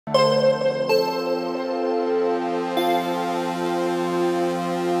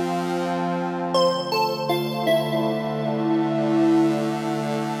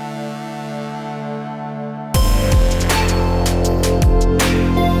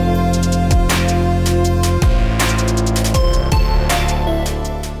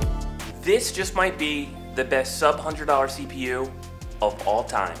just might be the best sub $100 CPU of all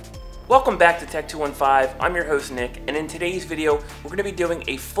time. Welcome back to Tech 215. I'm your host Nick, and in today's video we're going to be doing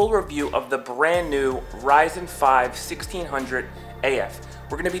a full review of the brand new Ryzen 5 1600 AF.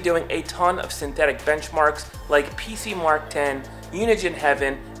 We're going to be doing a ton of synthetic benchmarks like PC Mark 10, Unigine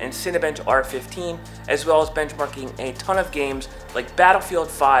Heaven, and Cinebench R15, as well as benchmarking a ton of games like Battlefield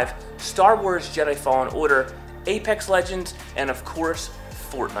 5, Star Wars Jedi Fallen Order, Apex Legends, and of course,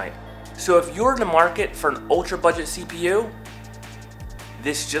 Fortnite. So if you're in the market for an ultra budget CPU,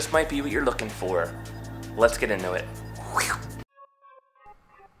 this just might be what you're looking for. Let's get into it.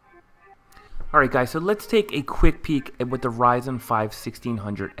 Alright guys, so let's take a quick peek at what the Ryzen 5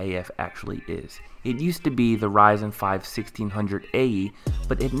 1600 AF actually is. It used to be the Ryzen 5 1600 AE,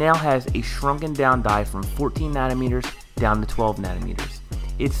 but it now has a shrunken down die from 14 nanometers down to 12 nanometers.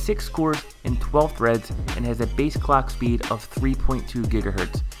 It's 6 cores and 12 threads and has a base clock speed of 3.2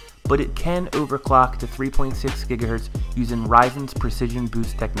 GHz, but it can overclock to 3.6 GHz using Ryzen's Precision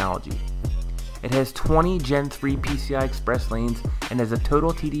Boost technology. It has 20 Gen 3 PCI Express lanes and has a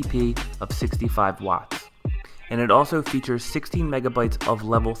total TDP of 65 watts. And it also features 16 megabytes of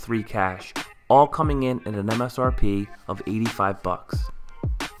level 3 cache, all coming in at an MSRP of $85.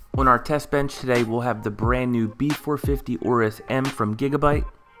 On our test bench today, we'll have the brand new B450 Aorus M from Gigabyte,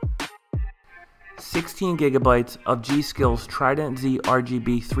 16 gigabytes of G-Skill's Trident Z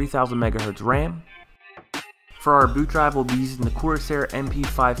RGB 3000 MHz RAM. For our boot drive, we'll be using the Corsair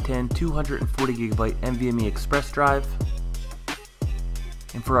MP510 240GB NVMe Express drive.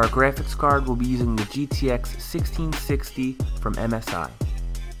 And for our graphics card, we'll be using the GTX 1660 from MSI.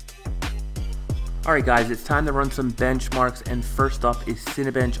 Alright guys, it's time to run some benchmarks, and first up is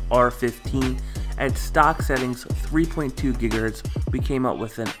Cinebench R15. At stock settings 3.2 GHz, we came up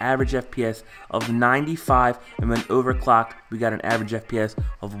with an average FPS of 95, and when overclocked, we got an average FPS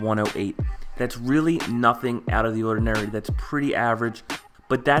of 108. That's really nothing out of the ordinary, that's pretty average,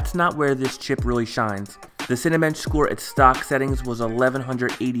 but that's not where this chip really shines. The Cinebench score at stock settings was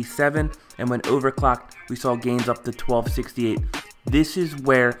 1187, and when overclocked, we saw gains up to 1268. This is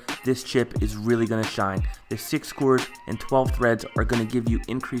where this chip is really going to shine. The 6 cores and 12 threads are going to give you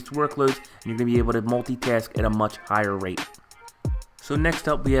increased workloads, and you're going to be able to multitask at a much higher rate. So next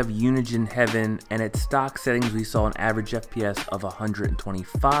up we have Unigine Heaven, and at stock settings we saw an average FPS of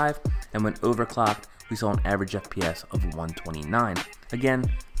 125, and when overclocked we saw an average FPS of 129. Again,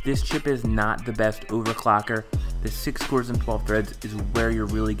 this chip is not the best overclocker. The 6 cores and 12 threads is where you're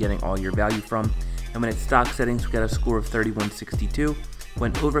really getting all your value from. And when at stock settings, we got a score of 3162.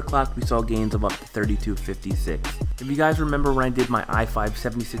 When overclocked, we saw gains of up to 3256. If you guys remember when I did my i5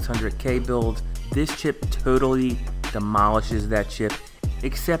 7600K build, this chip totally demolishes that chip,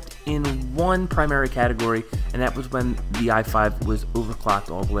 except in one primary category, and that was when the i5 was overclocked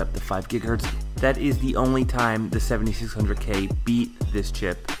all the way up to 5 GHz. That is the only time the 7600K beat this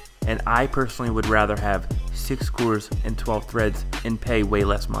chip, and I personally would rather have 6 cores and 12 threads and pay way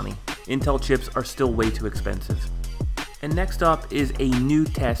less money. Intel chips are still way too expensive. And next up is a new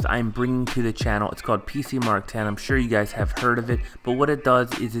test I'm bringing to the channel. It's called PC Mark 10. I'm sure you guys have heard of it, but what it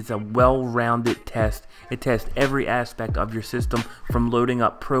does is it's a well-rounded test. It tests every aspect of your system, from loading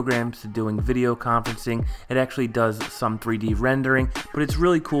up programs to doing video conferencing. It actually does some 3D rendering, but it's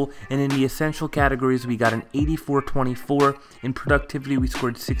really cool. And in the essential categories, we got an 8424. In productivity, we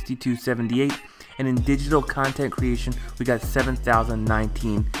scored 6278. And in digital content creation, we got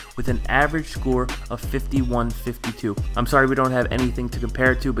 7019 with an average score of 5152. I'm sorry we don't have anything to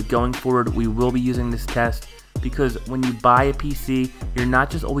compare it to, but going forward, we will be using this test, because when you buy a PC, you're not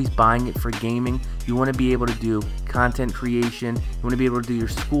just always buying it for gaming. You want to be able to do content creation, you want to be able to do your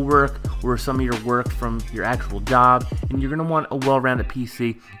schoolwork or some of your work from your actual job, and you're going to want a well-rounded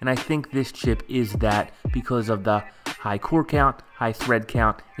PC, and I think this chip is that because of the high core count, high thread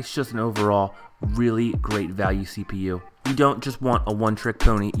count. It's just an overall really great value CPU. You don't just want a one-trick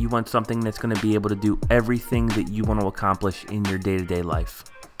pony, you want something that's going to be able to do everything that you want to accomplish in your day-to-day life.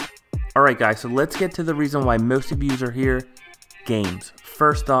 Alright guys, so let's get to the reason why most of you are here. Games.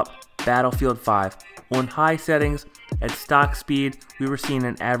 First up, Battlefield 5. On high settings, at stock speed, we were seeing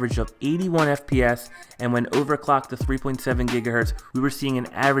an average of 81 FPS, and when overclocked to 3.7 GHz, we were seeing an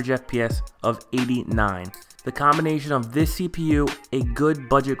average FPS of 89. The combination of this CPU, a good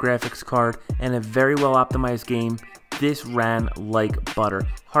budget graphics card, and a very well optimized game, this ran like butter.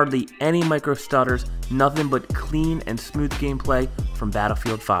 Hardly any micro stutters, nothing but clean and smooth gameplay from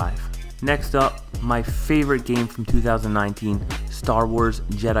Battlefield 5. Next up, my favorite game from 2019, Star Wars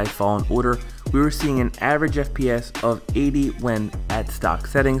Jedi Fallen Order. We were seeing an average FPS of 80 when at stock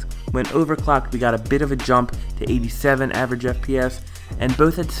settings. When overclocked, we got a bit of a jump to 87 average FPS, and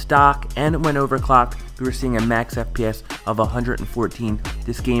both at stock and when overclocked, we were seeing a max FPS of 114.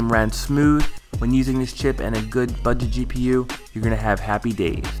 This game ran smooth. When using this chip and a good budget GPU, you're going to have happy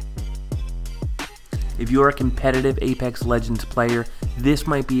days. If you're a competitive Apex Legends player, this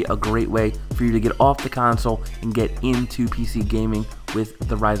might be a great way for you to get off the console and get into PC gaming with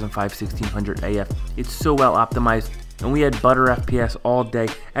the Ryzen 5 1600 AF. It's so well optimized, and we had butter FPS all day.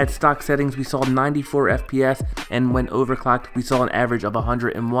 At stock settings, we saw 94 FPS, and when overclocked, we saw an average of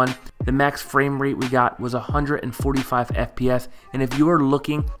 101. The max frame rate we got was 145 FPS, and if you are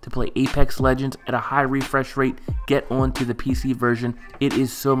looking to play Apex Legends at a high refresh rate, get onto the PC version. It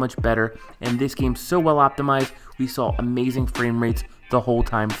is so much better, and this game's so well optimized, we saw amazing frame rates the whole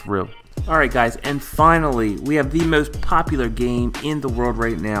time through. Alright guys, and finally, we have the most popular game in the world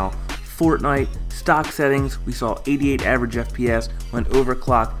right now, Fortnite. Stock settings, we saw 88 average FPS. When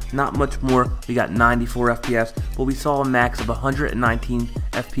overclocked, not much more, we got 94 FPS, but we saw a max of 119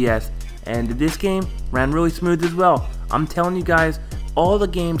 FPS, and this game ran really smooth as well. I'm telling you guys, all the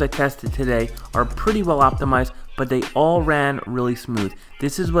games I tested today are pretty well optimized, but they all ran really smooth.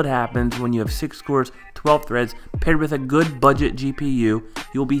 This is what happens when you have 6 cores, 12 threads, paired with a good budget GPU.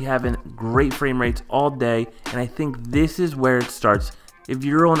 You'll be having great frame rates all day, and I think this is where it starts. If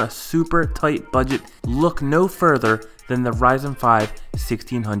you're on a super tight budget, look no further than the Ryzen 5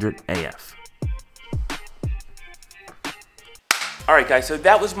 1600 AF. Alright guys, so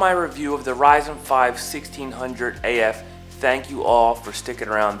that was my review of the Ryzen 5 1600 AF. Thank you all for sticking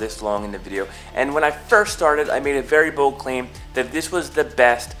around this long in the video. And when I first started, I made a very bold claim that this was the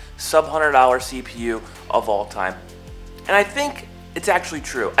best sub-$100 CPU of all time. And I think it's actually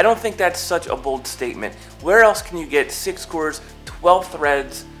true. I don't think that's such a bold statement. Where else can you get 6 cores, 12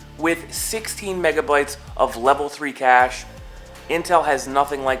 threads, with 16 megabytes of level 3 cache? Intel has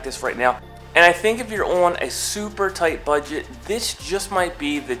nothing like this right now. And I think if you're on a super tight budget, this just might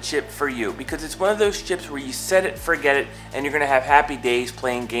be the chip for you, because it's one of those chips where you set it, forget it, and you're going to have happy days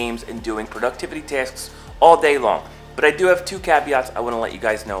playing games and doing productivity tasks all day long. But I do have 2 caveats I want to let you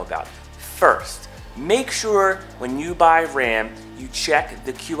guys know about. First, make sure when you buy RAM, you check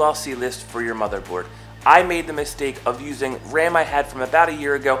the QLC list for your motherboard. I made the mistake of using RAM I had from about a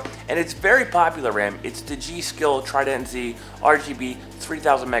year ago, and it's very popular RAM. It's the G-Skill Trident Z RGB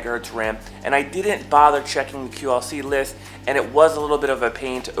 3000 MHz RAM, and I didn't bother checking the QLC list, and it was a little bit of a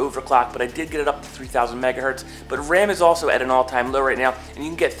pain to overclock, but I did get it up to 3000 MHz. But RAM is also at an all-time low right now, and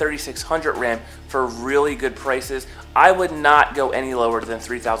you can get 3600 RAM for really good prices. I would not go any lower than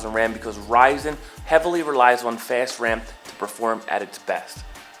 3000 RAM because Ryzen heavily relies on fast RAM to perform at its best.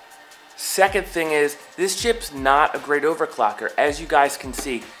 Second thing is, this chip's not a great overclocker. As you guys can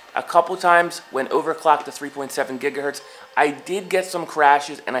see, a couple times when overclocked to 3.7 gigahertz, I did get some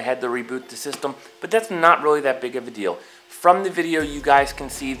crashes and I had to reboot the system, but that's not really that big of a deal. From the video, you guys can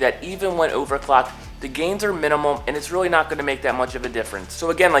see that even when overclocked, the gains are minimal and it's really not going to make that much of a difference.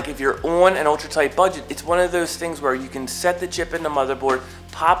 So again, like if you're on an ultra tight budget, it's one of those things where you can set the chip in the motherboard,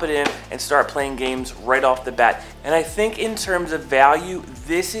 pop it in, and start playing games right off the bat. And I think in terms of value,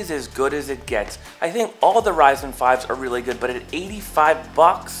 this is as good as it gets. I think all the Ryzen 5s are really good, but at 85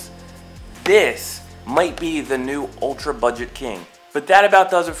 bucks, this might be the new ultra budget king. But that about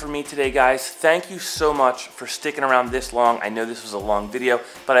does it for me today, guys. Thank you so much for sticking around this long. I know this was a long video,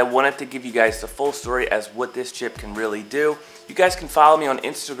 but I wanted to give you guys the full story as what this chip can really do. You guys can follow me on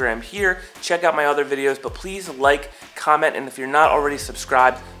Instagram here, check out my other videos, but please like, comment, and if you're not already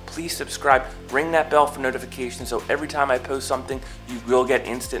subscribed, please subscribe, ring that bell for notifications so every time I post something, you will get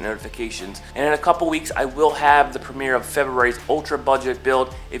instant notifications. And in a couple weeks, I will have the premiere of February's ultra budget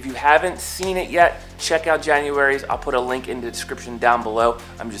build. If you haven't seen it yet, check out January's. I'll put a link in the description down below.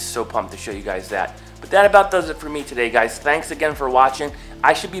 I'm just so pumped to show you guys that. But that about does it for me today, guys. Thanks again for watching.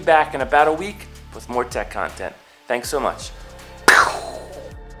 I should be back in about a week with more tech content. Thanks so much.